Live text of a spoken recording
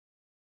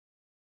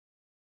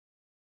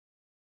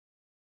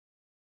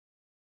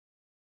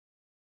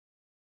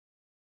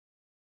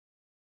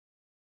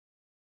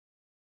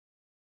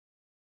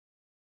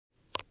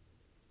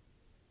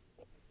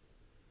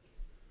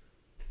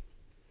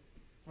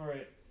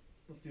Alright,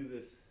 let's do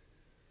this.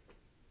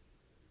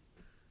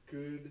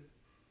 Good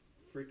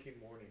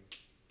freaking morning.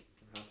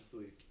 I'm half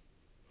asleep.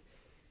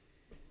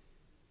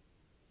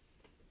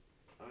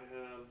 I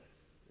have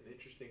an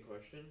interesting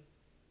question.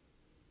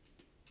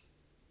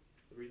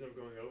 The reason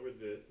I'm going over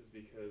this is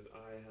because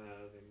I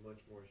have a much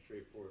more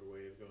straightforward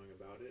way of going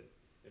about it,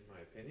 in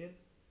my opinion.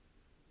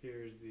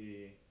 Here's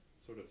the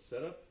sort of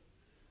setup.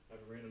 I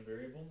have a random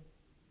variable,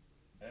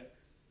 x,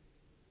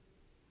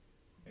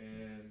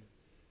 and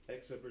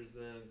x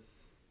represents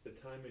the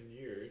time in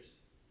years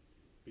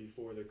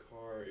before the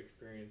car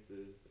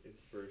experiences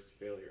its first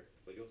failure.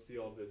 So you'll see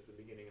all this at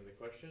the beginning of the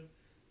question,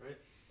 right?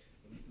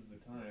 And this is the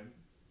time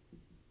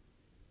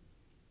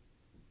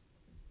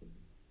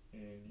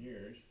in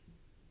years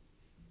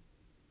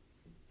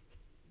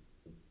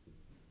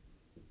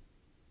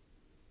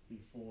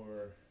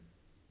before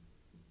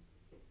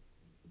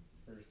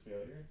first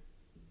failure.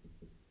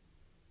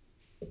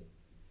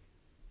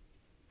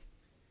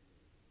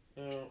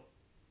 Now,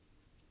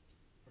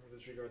 I'll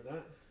disregard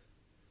that.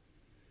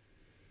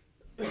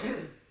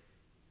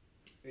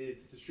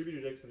 It's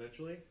distributed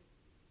exponentially.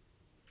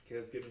 Okay,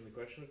 that's given in the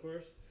question, of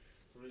course.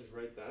 So I'm going to just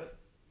write that.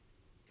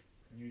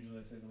 Usually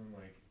I say something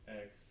like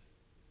x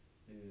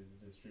is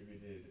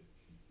distributed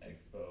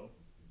expo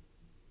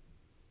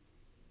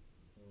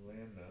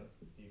lambda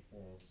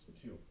equals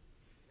 2.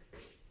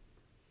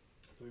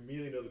 So we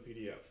immediately know the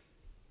PDF.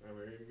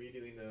 Right? We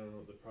immediately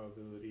know the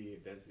probability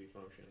density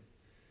function.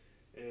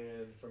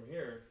 And from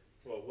here,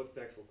 well, what's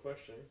the actual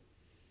question?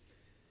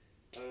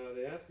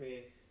 They asked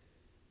me,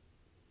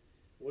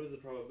 what is the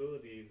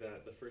probability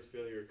that the first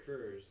failure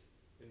occurs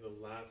in the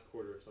last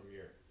quarter of some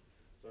year?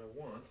 So I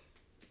want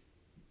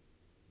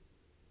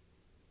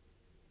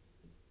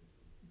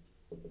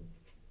the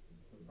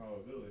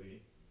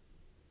probability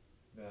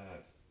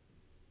that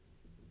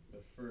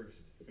the first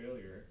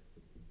failure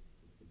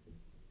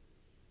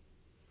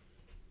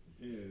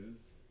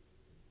is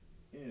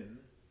in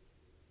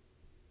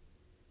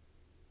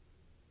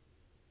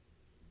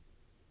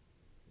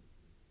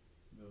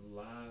the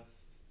last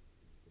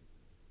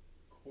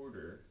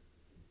quarter of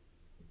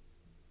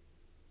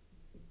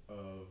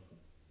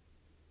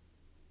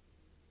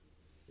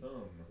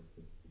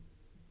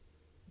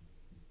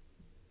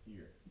some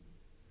year.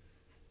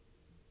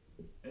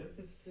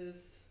 Emphasis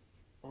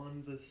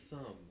on the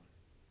sum.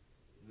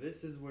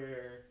 This is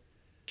where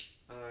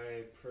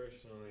I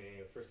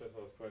personally, first time I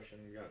saw this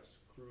question, got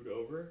screwed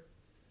over.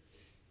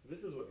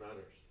 This is what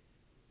matters.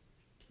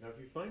 Now if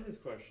you find this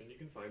question, you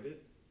can find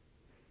it.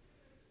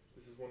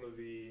 This is one of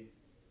the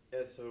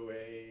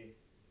SOA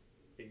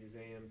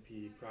exam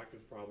P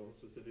practice problems,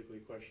 specifically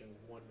question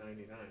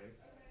 199.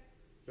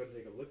 Go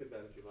take a look at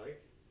that if you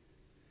like.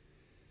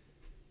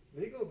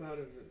 They go about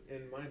it,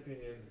 in my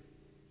opinion,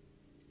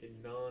 a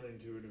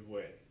non-intuitive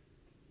way.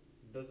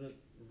 It doesn't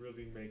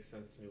really make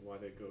sense to me why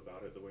they go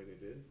about it the way they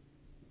did.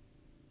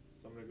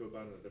 So I'm going to go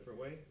about it in a different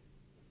way.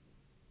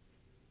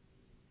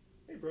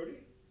 Hey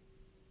Brody.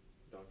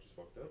 Doc just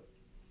walked up.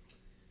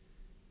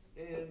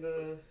 And,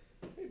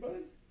 hey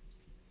bud.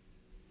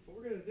 So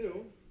what we're going to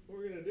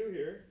do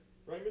here,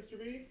 right Mr.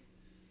 B?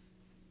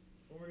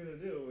 What we're going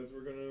to do is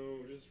we're going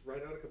to just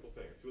write out a couple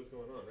things, see what's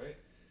going on, right?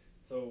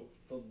 So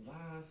the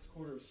last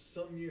quarter of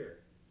some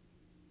year.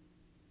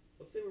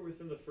 Let's say we're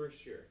within the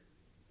first year,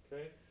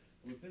 okay?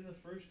 So within the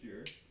first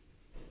year,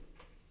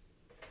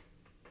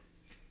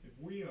 if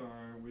we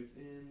are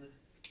within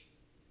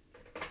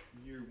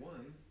year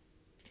 1,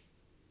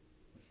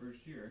 the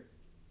first year,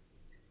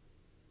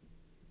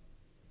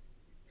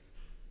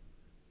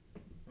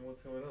 and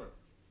what's going on?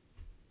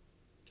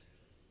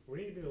 We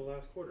need to be the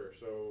last quarter,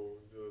 so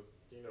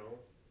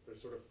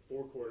there's sort of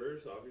 4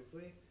 quarters,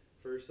 obviously.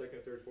 First,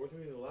 second, third, fourth.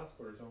 We need the last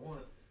quarter, so I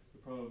want the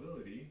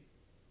probability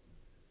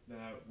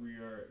that we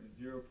are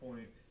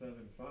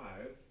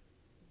 0.75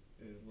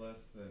 is less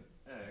than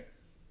x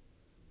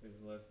is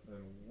less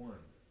than 1.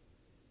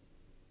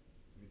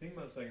 If you think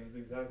about it a second, this is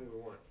exactly what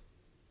we want.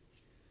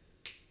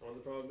 I want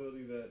the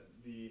probability that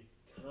the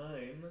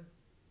time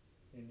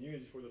in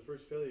years before the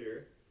first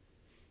failure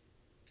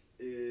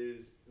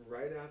is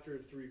right after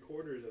 3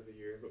 quarters of the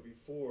year, but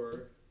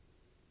before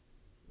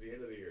the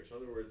end of the year. So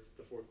in other words,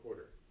 the 4th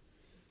quarter.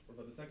 What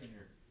about the second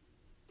year?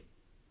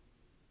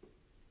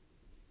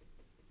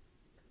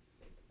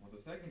 Well,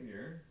 the second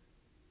year,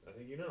 I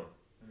think you know.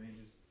 I mean,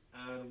 just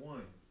add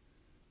 1.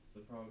 It's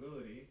the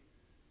probability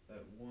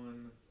that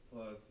 1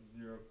 plus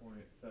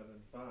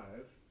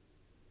 0.75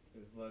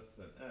 is less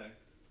than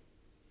x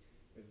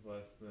is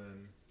less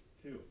than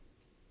 2.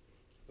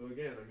 So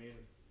again, I mean,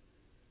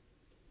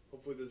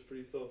 hopefully this is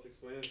pretty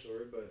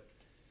self-explanatory, but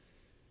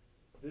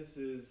this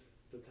is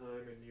the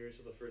time in years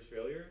of the first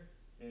failure,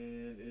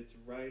 and it's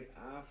right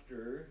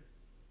after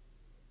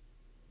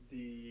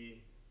the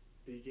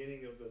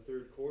beginning of the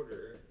 3rd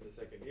quarter in the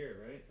second year,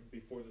 right?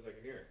 Before the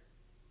second year.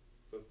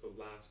 So it's the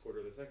last quarter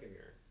of the second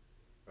year,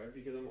 right?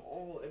 Because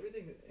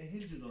everything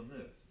hinges on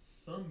this,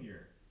 some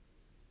year.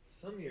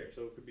 So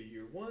it could be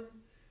year 1,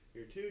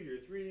 year 2, year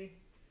 3,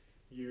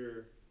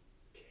 year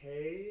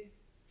K,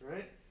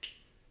 right?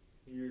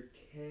 your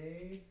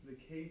k, the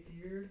kth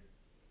year.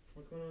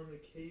 What's going on in the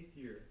kth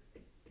year?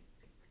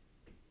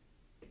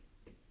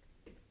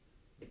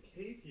 The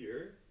kth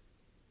year,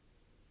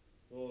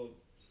 well,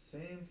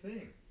 same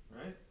thing,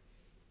 right?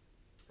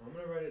 I'm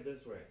going to write it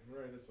this way.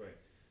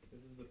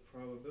 This is the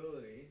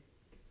probability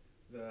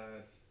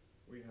that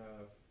we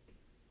have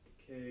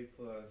k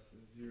plus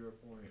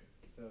 0.75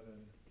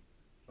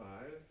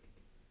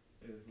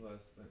 is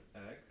less than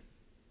x.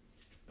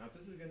 Now if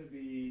this is going to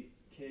be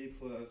k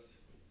plus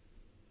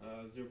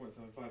 0.75,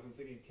 so I'm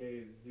thinking k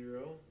is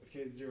 0. If k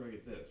is 0, I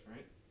get this,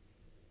 right?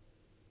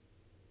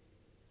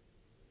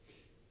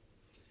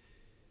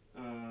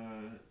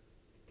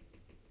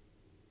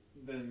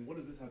 Then what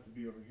does this have to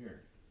be over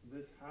here?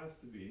 This has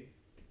to be,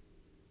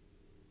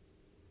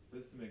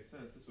 this to make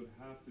sense, this would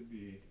have to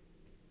be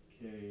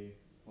k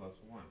plus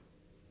 1.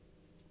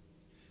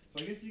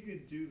 So I guess you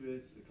could do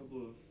this a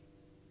couple of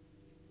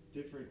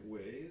different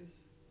ways.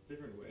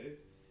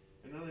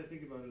 And now that I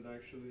think about it,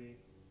 actually,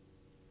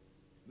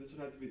 this would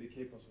have to be the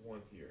k plus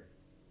 1th year.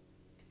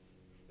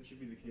 This should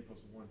be the k plus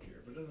 1th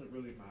year, but it doesn't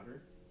really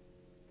matter.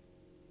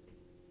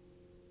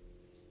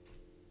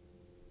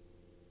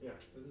 Yeah,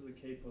 this is the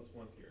k plus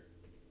 1th year.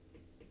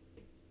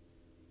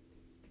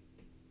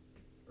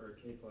 Or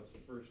k plus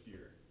 1st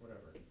year,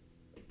 whatever.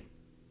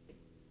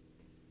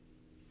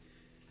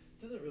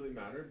 Doesn't really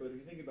matter, but if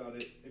you think about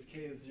it, if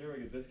k is 0, I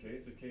get this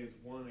case. If k is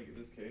 1, I get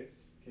this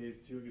case. K is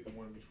 2, I get the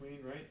one in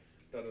between, right?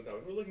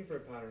 We're looking for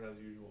a pattern as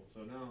usual.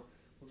 So now,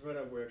 let's write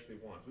out where I actually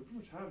want. So we pretty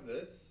much have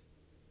this.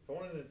 If I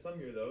wanted it in some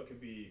year, though, it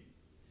could be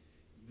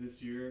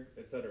this year,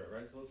 etc.,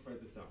 right? So let's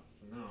write this out.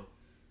 So now,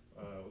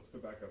 let's go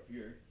back up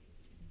here.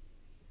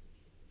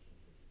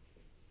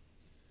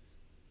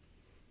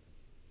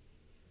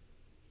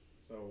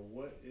 So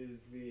what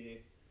is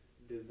the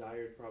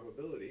desired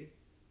probability?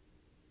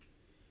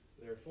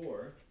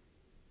 Therefore,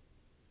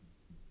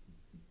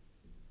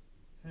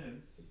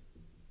 hence,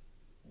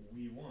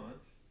 we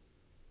want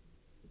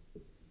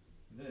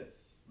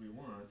this. We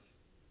want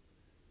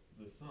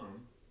the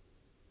sum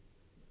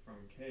from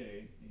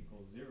k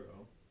equals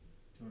 0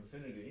 to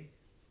infinity,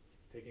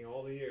 taking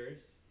all the years,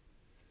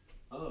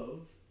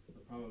 of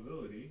the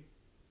probability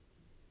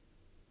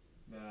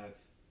that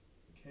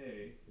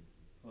k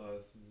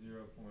plus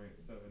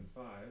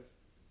 0.75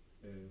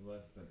 is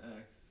less than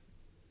x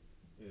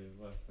is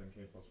less than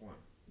k plus 1.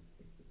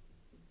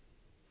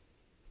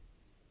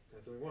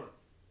 That's what we want.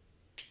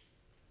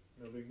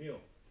 No big deal.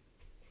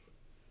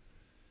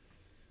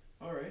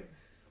 Alright,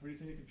 we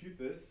just need to compute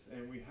this,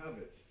 and we have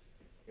it.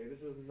 Okay,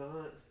 this is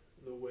not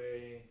the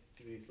way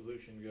the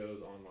solution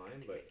goes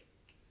online, but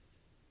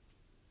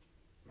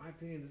in my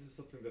opinion, this is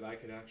something that I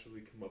could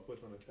actually come up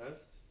with on a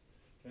test.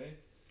 Okay?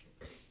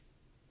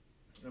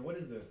 Now what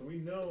is this? So we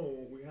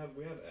know we have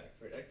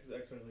x, right? X is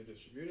exponentially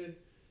distributed,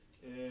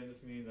 and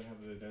this means I have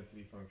the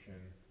density function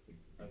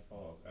as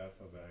follows. F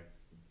of x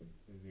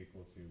is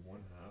equal to 1/2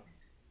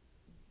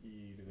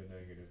 e to the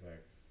negative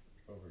x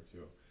over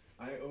 2.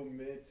 I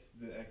omit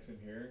the x in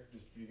here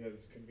just because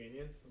it's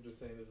convenience. I'm just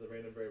saying this is a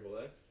random variable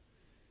x.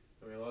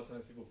 I mean, a lot of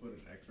times people put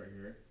an x right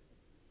here.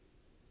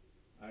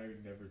 I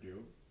would never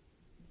do.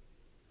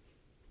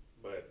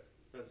 But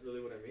that's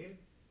really what I mean.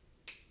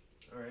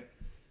 Alright,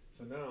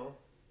 so now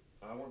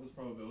I want this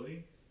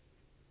probability,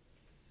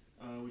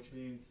 which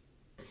means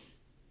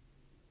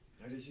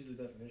I just use the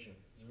definition.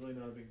 It's really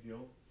not a big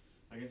deal.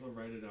 I guess I'll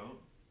write it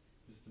out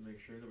just to make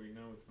sure that we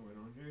know what's going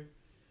on here.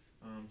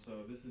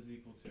 So this is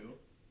equal to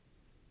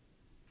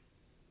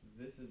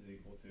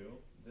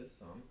this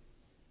sum,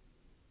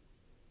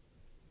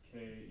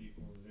 k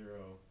equals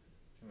 0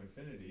 to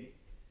infinity,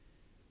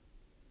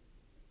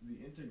 the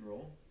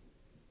integral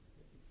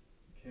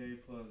k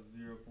plus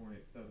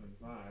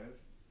 0.75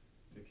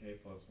 to k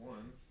plus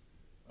 1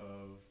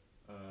 of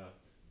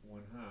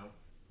 1/2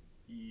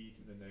 e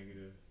to the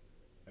negative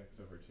x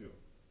over 2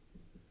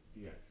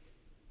 dx.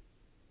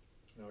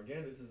 Now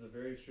again, this is a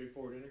very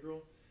straightforward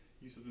integral.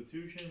 Use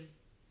substitution,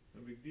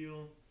 no big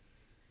deal.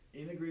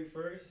 Integrate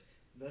first,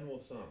 then we'll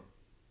sum.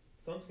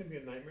 Sums can be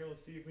a nightmare.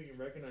 Let's see if we can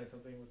recognize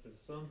something with this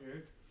sum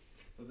here.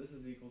 So this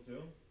is equal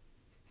to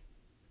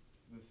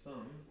the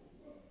sum,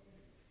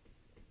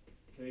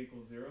 k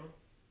equals 0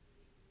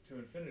 to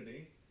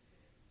infinity.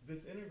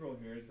 This integral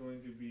here is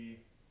going to be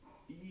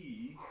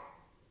e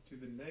to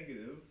the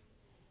negative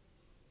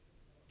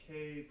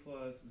k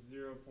plus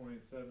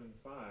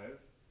 0.75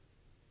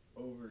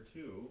 over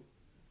 2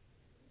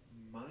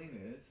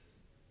 minus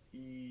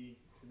e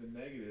to the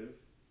negative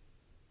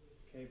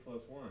k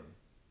plus 1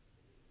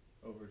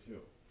 over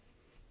 2.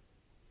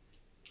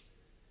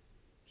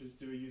 Just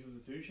do a use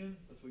substitution.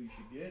 That's what you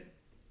should get.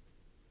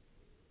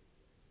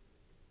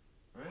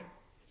 Alright?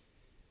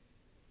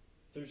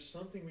 There's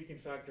something we can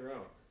factor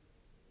out.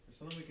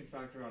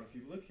 If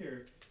you look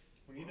here,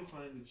 we need to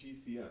find the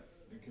GCF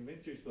and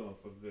convince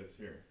yourself of this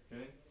here,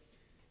 okay?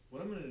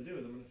 What I'm going to do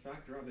is I'm going to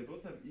factor out, they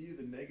both have e to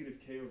the negative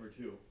k over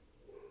 2.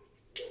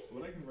 So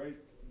what I can write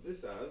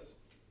this as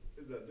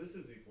is that this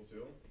is equal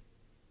to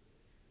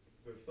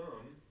the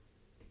sum,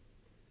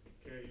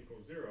 k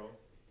equals 0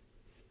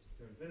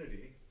 to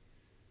infinity,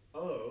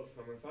 of,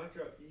 I'm going to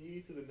factor out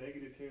e to the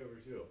negative k over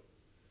 2.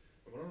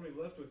 And what I'm going to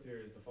be left with here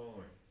is the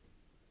following.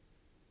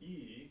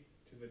 E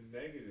to the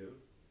negative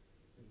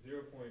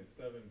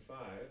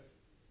 0.75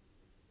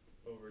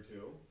 over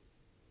 2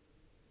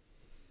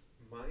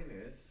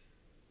 minus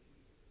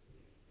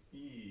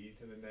e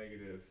to the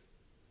negative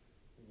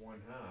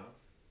 1/2.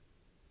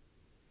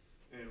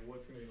 And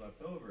what's going to be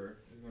left over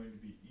is going to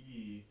be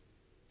e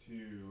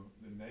to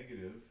the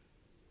negative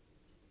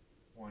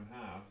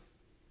 1/2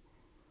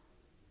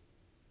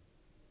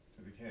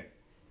 to the k.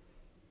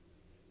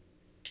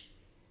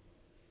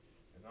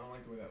 Because I don't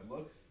like the way that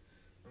looks,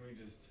 let me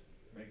just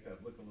make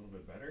that look a little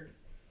bit better.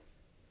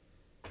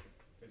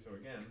 Okay, so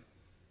again,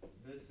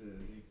 this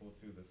is equal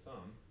to the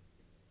sum,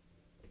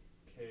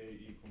 k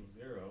equals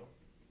 0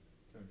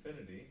 to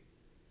infinity.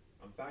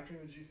 I'm factoring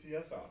the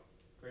GCF out.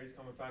 Greatest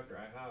common factor.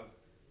 I have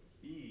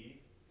e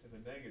to the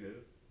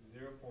negative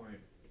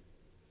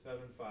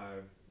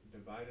 0.75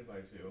 divided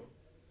by 2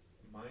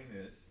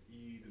 minus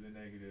e to the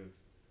negative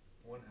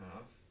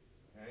 1/2.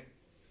 Okay?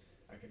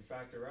 I can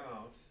factor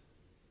out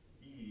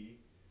e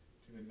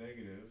to the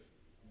negative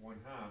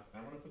 1/2. And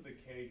I'm going to put the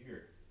k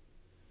here.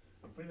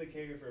 I'm putting the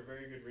k here for a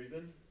very good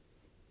reason.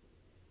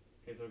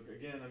 Okay, so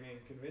again, I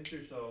mean, convince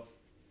yourself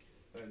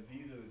that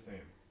these are the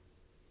same.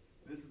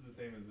 This is the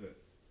same as this.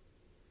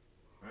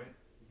 Right?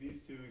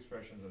 These two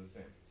expressions are the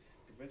same.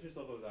 Convince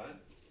yourself of that.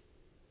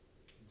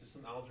 Just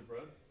some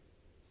algebra.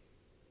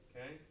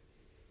 Okay?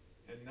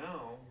 And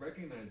now,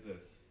 recognize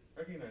this.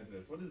 Recognize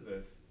this. What is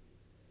this?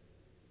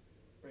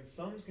 Right,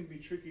 sums can be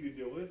tricky to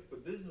deal with,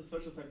 but this is a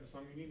special type of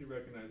sum you need to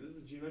recognize. This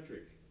is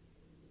geometric.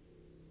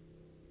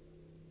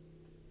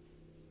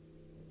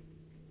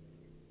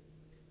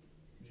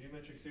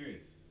 Geometric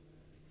series.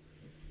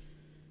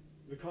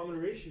 The common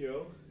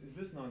ratio is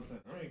this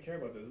nonsense. I don't even care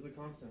about this. This is a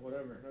constant,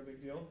 whatever, no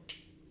big deal.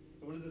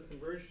 So what does this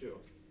converge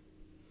to?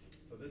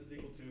 So this is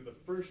equal to the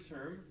first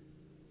term.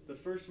 The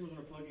first term is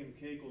going to plug in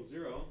k equals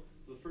 0.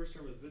 So the first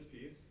term is this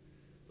piece.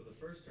 So the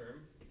first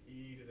term,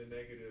 e to the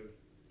negative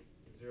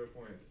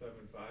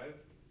 0.75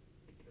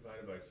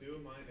 divided by 2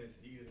 minus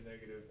e to the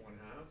negative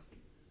 1/2.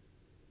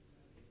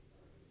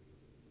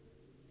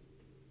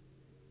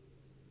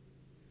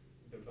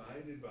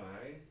 Divided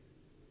by,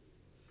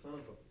 son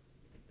of a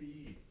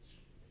beach.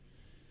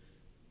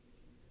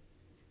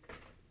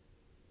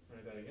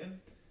 Write that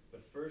again.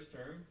 The first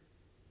term,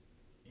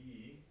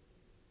 e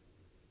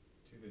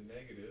to the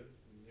negative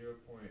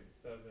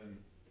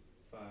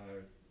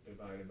 0.75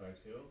 divided by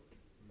 2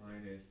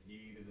 minus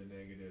e to the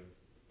negative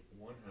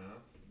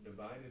 1/2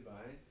 divided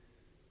by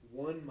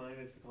 1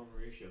 minus the common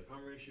ratio. The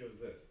common ratio is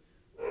this.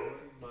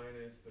 1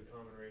 minus the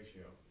common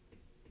ratio.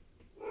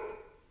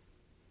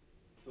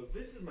 So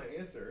this is my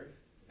answer,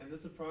 and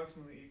this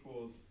approximately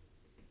equals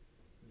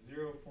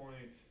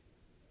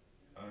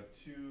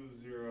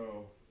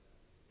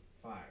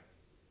 0.205.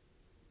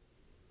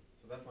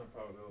 So that's my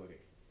probability.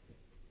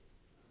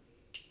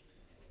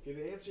 Okay,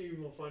 the answer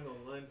you will find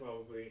online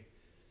probably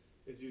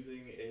is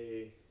using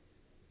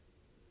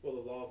the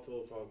law of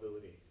total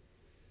probability.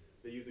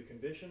 They use a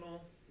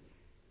conditional.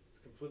 It's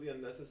completely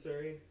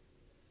unnecessary.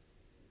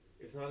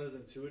 It's not as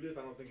intuitive.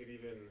 I don't think it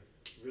even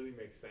really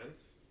makes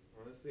sense,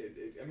 honestly.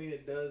 I mean,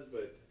 it does,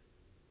 but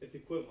it's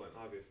equivalent,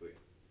 obviously.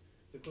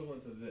 It's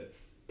equivalent to this.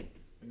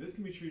 And this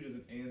can be treated as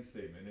an and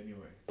statement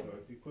anyway. So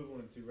it's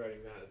equivalent to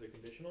writing that as a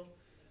conditional.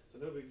 So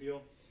no big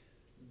deal.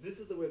 This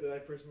is the way that I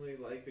personally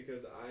like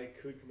because I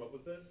could come up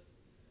with this.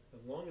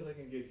 As long as I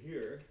can get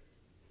here,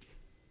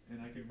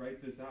 and I could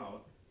write this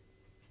out.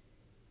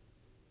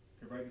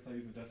 I could write this out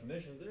using the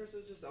definition. This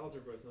is just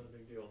algebra, it's not a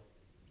big deal.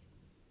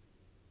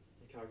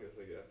 And calculus,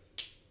 I guess.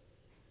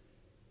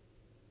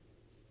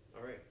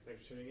 Alright,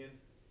 thanks for tuning in.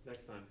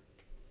 Next time.